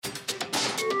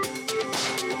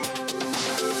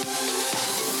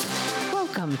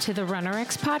to the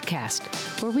RunnerX podcast,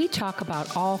 where we talk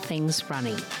about all things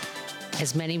running.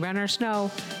 As many runners know,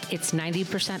 it's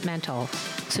 90% mental.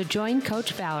 So join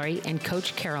Coach Valerie and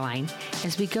Coach Caroline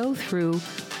as we go through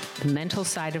the mental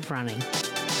side of running.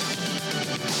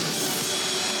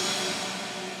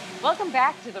 Welcome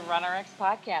back to the RunnerX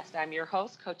podcast. I'm your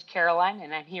host, Coach Caroline,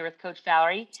 and I'm here with Coach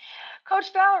Valerie.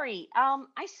 Coach Valerie,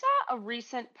 I saw a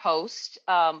recent post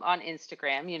on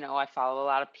Instagram. You know, I follow a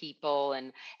lot of people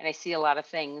and I see a lot of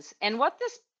things. And what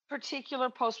this particular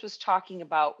post was talking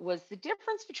about was the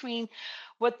difference between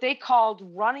what they called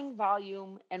running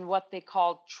volume and what they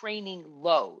called training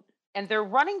load. And their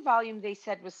running volume, they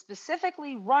said, was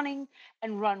specifically running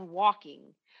and run walking.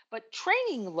 But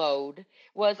training load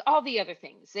was all the other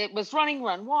things. It was running,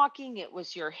 run, walking. It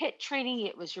was your HIIT training.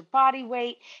 It was your body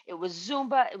weight. It was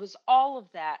Zumba. It was all of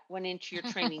that went into your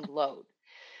training load.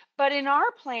 But in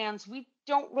our plans, we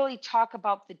don't really talk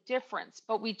about the difference,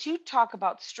 but we do talk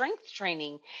about strength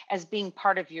training as being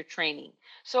part of your training.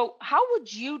 So how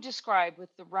would you describe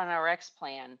with the RunRx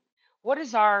plan? What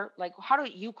is our, like, how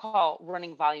do you call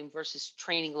running volume versus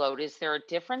training load? Is there a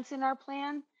difference in our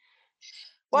plan?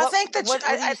 Well, I think that what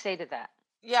do you say to that?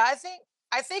 Yeah, I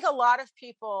think a lot of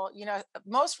people,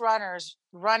 most runners,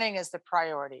 running is the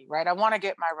priority, right? I want to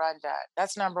get my run done.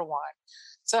 That's number one.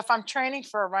 So if I'm training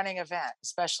for a running event,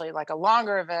 especially like a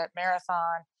longer event,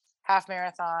 marathon, half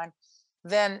marathon,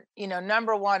 then,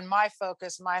 number one, my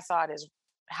focus, my thought is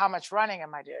how much running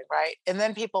am I doing, right? And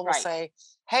then people will say,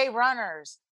 hey,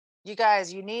 runners, you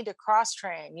guys, you need to cross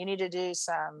train. You need to do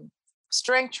some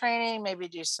strength training, maybe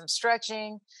do some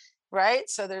stretching. Right.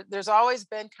 So there's always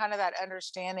been kind of that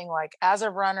understanding, like as a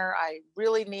runner, I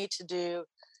really need to do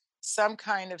some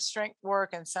kind of strength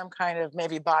work and some kind of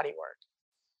maybe body work.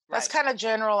 That's kind of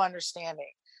general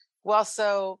understanding. Well,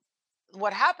 so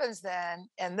what happens then,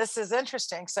 and this is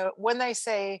interesting. So when they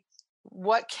say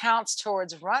what counts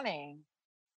towards running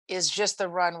is just the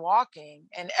run walking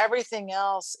and everything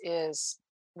else is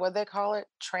what they call it,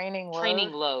 training load.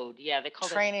 Training load. Yeah, they call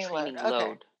it training load.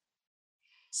 Okay.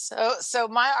 So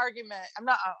my argument,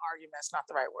 it's not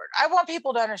the right word. I want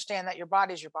people to understand that your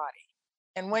body's your body.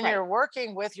 And when you're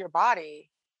working with your body,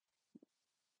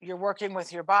 you're working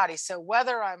with your body. So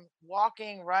whether I'm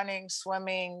walking, running,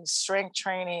 swimming, strength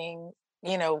training,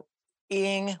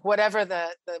 eating, whatever the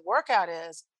workout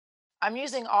is, I'm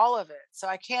using all of it. So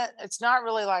it's not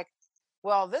really like,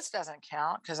 well, this doesn't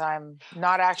count because I'm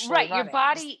not actually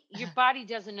running. Your body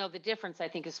doesn't know the difference, I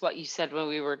think is what you said when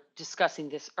we were discussing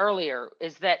this earlier,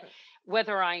 is that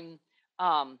whether I'm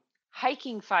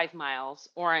hiking 5 miles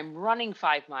or I'm running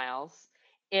 5 miles,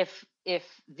 if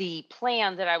the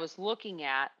plan that I was looking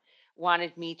at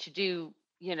wanted me to do,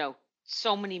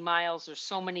 so many miles or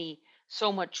so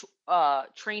much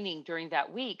training during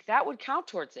that week, that would count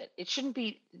towards it. It shouldn't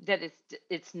be that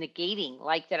it's negating,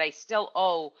 like that I still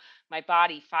owe my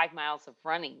body 5 miles of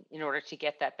running in order to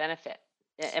get that benefit.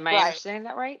 Am I understanding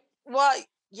that right? Well,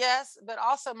 yes, but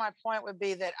also my point would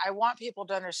be that I want people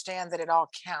to understand that it all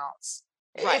counts.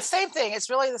 It's the same thing. It's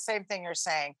really the same thing you're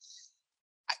saying.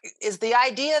 Is the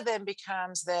idea then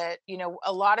becomes that,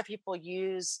 a lot of people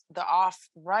use the off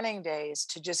running days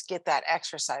to just get that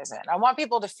exercise in. I want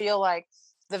people to feel like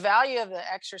the value of the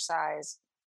exercise,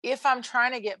 if I'm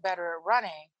trying to get better at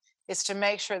running, is to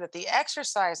make sure that the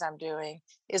exercise I'm doing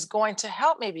is going to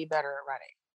help me be better at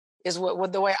running, is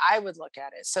what the way I would look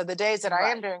at it. So the days that I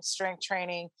am doing strength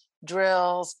training,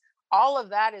 drills, all of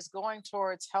that is going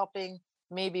towards helping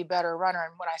me be a better runner.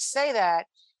 And when I say that,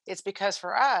 it's because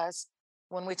for us,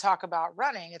 when we talk about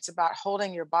running, it's about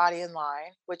holding your body in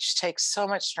line, which takes so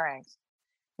much strength.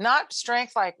 Not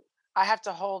strength like I have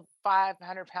to hold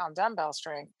 500-pound dumbbell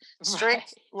strength,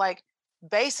 like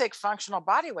basic functional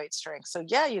body weight strength. So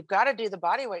yeah, you've got to do the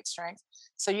body weight strength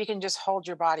so you can just hold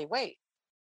your body weight.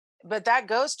 But that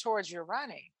goes towards your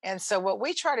running. And so what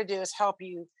we try to do is help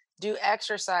you do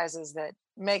exercises that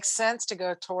make sense to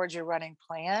go towards your running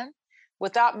plan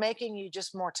without making you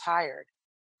just more tired.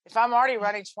 If I'm already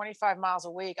running 25 miles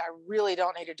a week, I really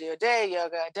don't need to do a day of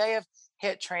yoga, a day of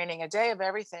HIIT training, a day of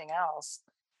everything else.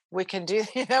 We can do,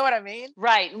 you know what I mean?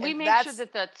 Right. And we make sure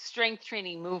that the strength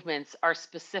training movements are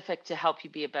specific to help you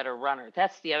be a better runner.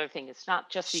 That's the other thing. It's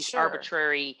not just these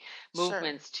arbitrary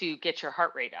movements to get your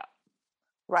heart rate up.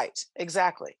 Right.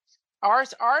 Exactly. Our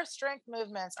strength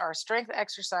movements, our strength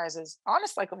exercises,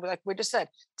 honestly, like we just said,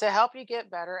 to help you get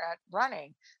better at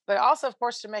running, but also, of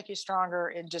course, to make you stronger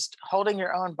in just holding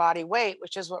your own body weight,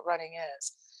 which is what running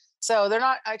is. So they're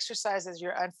not exercises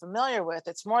you're unfamiliar with.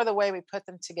 It's more the way we put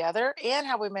them together and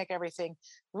how we make everything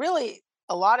really,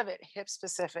 a lot of it hip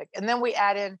specific. And then we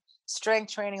add in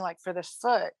strength training, like for the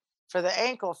foot, for the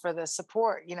ankle, for the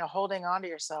support, holding on to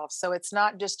yourself. So it's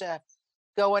not just a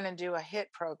go in and do a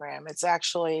HIIT program. It's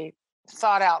actually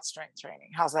thought out strength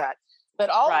training. How's that? But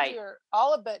Right.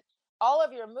 all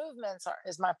of your movements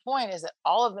is my point, is that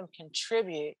all of them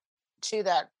contribute to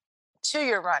that, to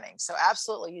your running. So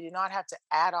absolutely, you do not have to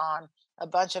add on a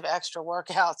bunch of extra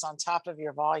workouts on top of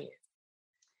your volume.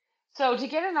 So to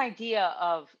get an idea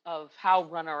of how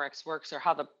RunRx works or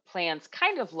how the plans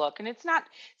kind of look, and it's not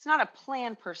a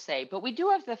plan per se, but we do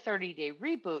have the 30-day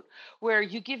reboot where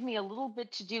you give me a little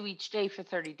bit to do each day for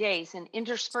 30 days, and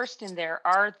interspersed in there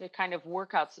are the kind of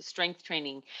workouts, the strength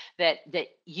training that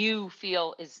you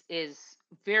feel is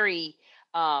very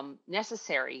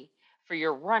necessary for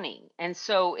your running. And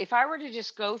so if I were to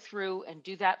just go through and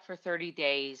do that for 30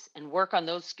 days and work on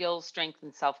those skills, strength,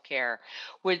 and self-care,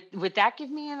 would that give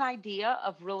me an idea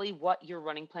of really what your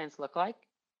running plans look like?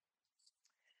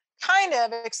 Kind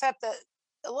of, except that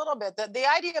a little bit.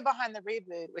 The idea behind the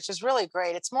reboot, which is really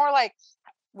great, it's more like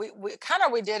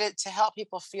we did it to help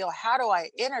people feel, how do I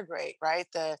integrate, right,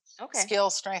 the Okay. skill,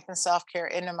 strength, and self-care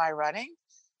into my running,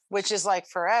 which is like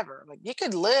forever. Like, you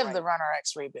could live the Right.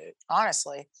 RunRx reboot,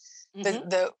 honestly. Hmm.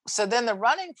 So then the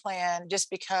running plan just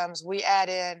becomes, we add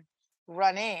in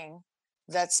running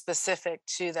that's specific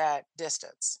to that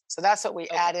distance. So that's what we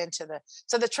add Okay. into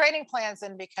so the training plans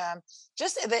then become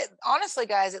just that. Honestly,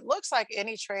 guys, it looks like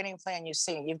any training plan you've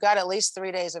seen. You've got at least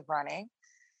 3 days of running,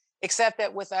 except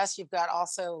that with us, you've got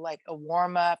also like a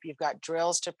warm up, you've got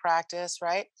drills to practice,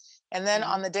 right? And then Hmm.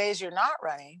 on the days you're not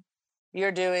running,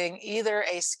 you're doing either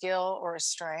a skill or a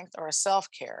strength or a self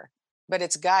care, but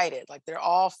it's guided. Like, they're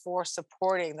all for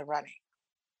supporting the running.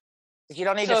 Like, you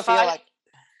don't need to So if feel I like,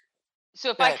 so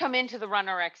if I good. come into the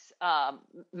RunRx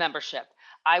membership,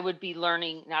 I would be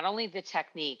learning not only the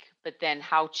technique, but then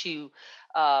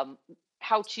um,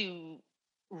 how to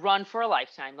run for a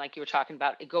lifetime, like you were talking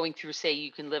about, going through, say, you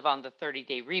can live on the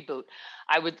 30-day reboot.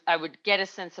 I would get a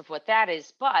sense of what that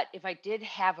is. But if I did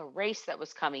have a race that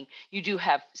was coming, we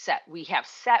have set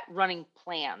running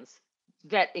plans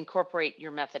that incorporate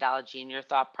your methodology and your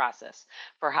thought process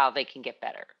for how they can get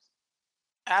better.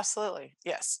 Absolutely.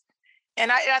 Yes. And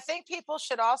I think people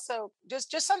should also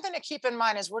just something to keep in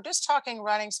mind is, we're just talking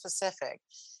running specific.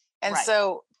 And Right.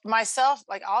 so myself,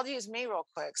 like, I'll use me real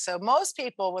quick. So most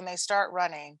people, when they start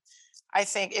running, I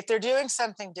think if they're doing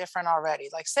something different already,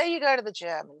 like say you go to the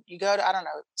gym, you go to, I don't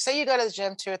know, say you go to the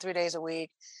gym 2 or 3 days a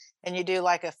week, and you do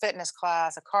like a fitness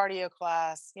class, a cardio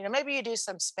class, maybe you do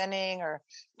some spinning or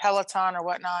Peloton or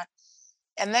whatnot.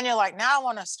 And then you're like, now I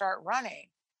want to start running.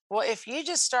 Well, if you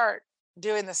just start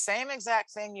doing the same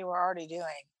exact thing you were already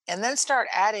doing and then start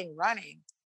adding running,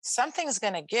 something's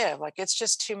going to give. Like, it's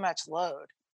just too much load.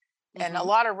 And a Hmm.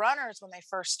 lot of runners, when they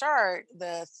first start,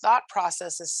 the thought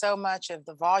process is so much of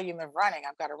the volume of running.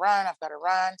 I've got to run, I've got to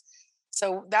run.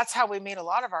 So that's how we meet a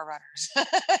lot of our runners.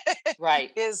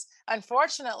 Right. Is,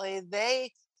 unfortunately,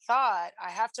 they thought, I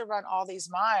have to run all these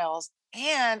miles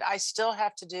and I still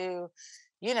have to do,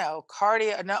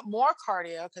 cardio, not more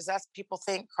cardio, because that's, people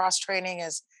think cross training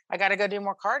is, I got to go do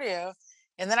more cardio,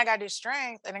 and then I got to do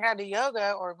strength, and I got to do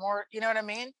yoga or more, you know what I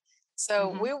mean?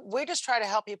 So Hmm. we just try to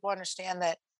help people understand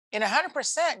that in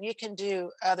 100% you can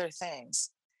do other things,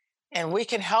 and we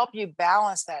can help you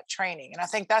balance that training. And I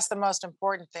think that's the most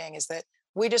important thing, is that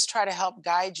we just try to help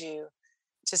guide you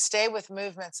to stay with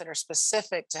movements that are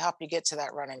specific to help you get to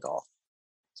that running goal.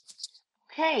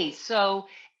 Okay, so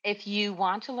if you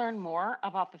want to learn more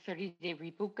about the 30-day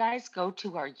reboot, guys, go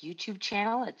to our YouTube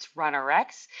channel. It's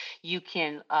RunRx. You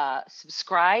can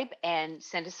subscribe and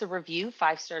send us a review,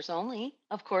 5 stars only,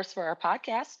 of course, for our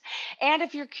podcast. And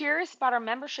if you're curious about our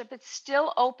membership, it's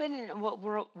still open and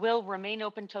will remain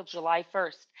open until July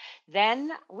 1st.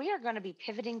 Then we are going to be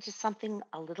pivoting to something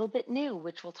a little bit new,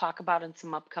 which we'll talk about in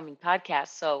some upcoming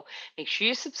podcasts. So make sure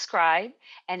you subscribe.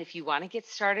 And if you want to get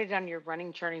started on your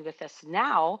running journey with us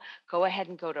now, go ahead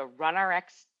and go to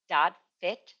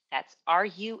runrx.fit. That's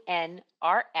RUNRX.FIT.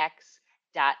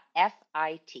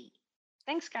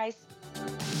 Thanks, guys.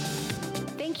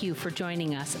 Thank you for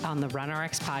joining us on the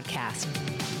RunRx podcast.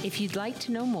 If you'd like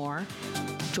to know more,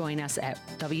 join us at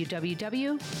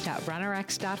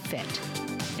www.runrx.fit.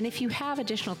 And if you have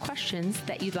additional questions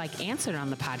that you'd like answered on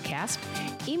the podcast,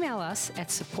 email us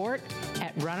at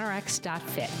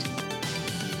support@runrx.fit.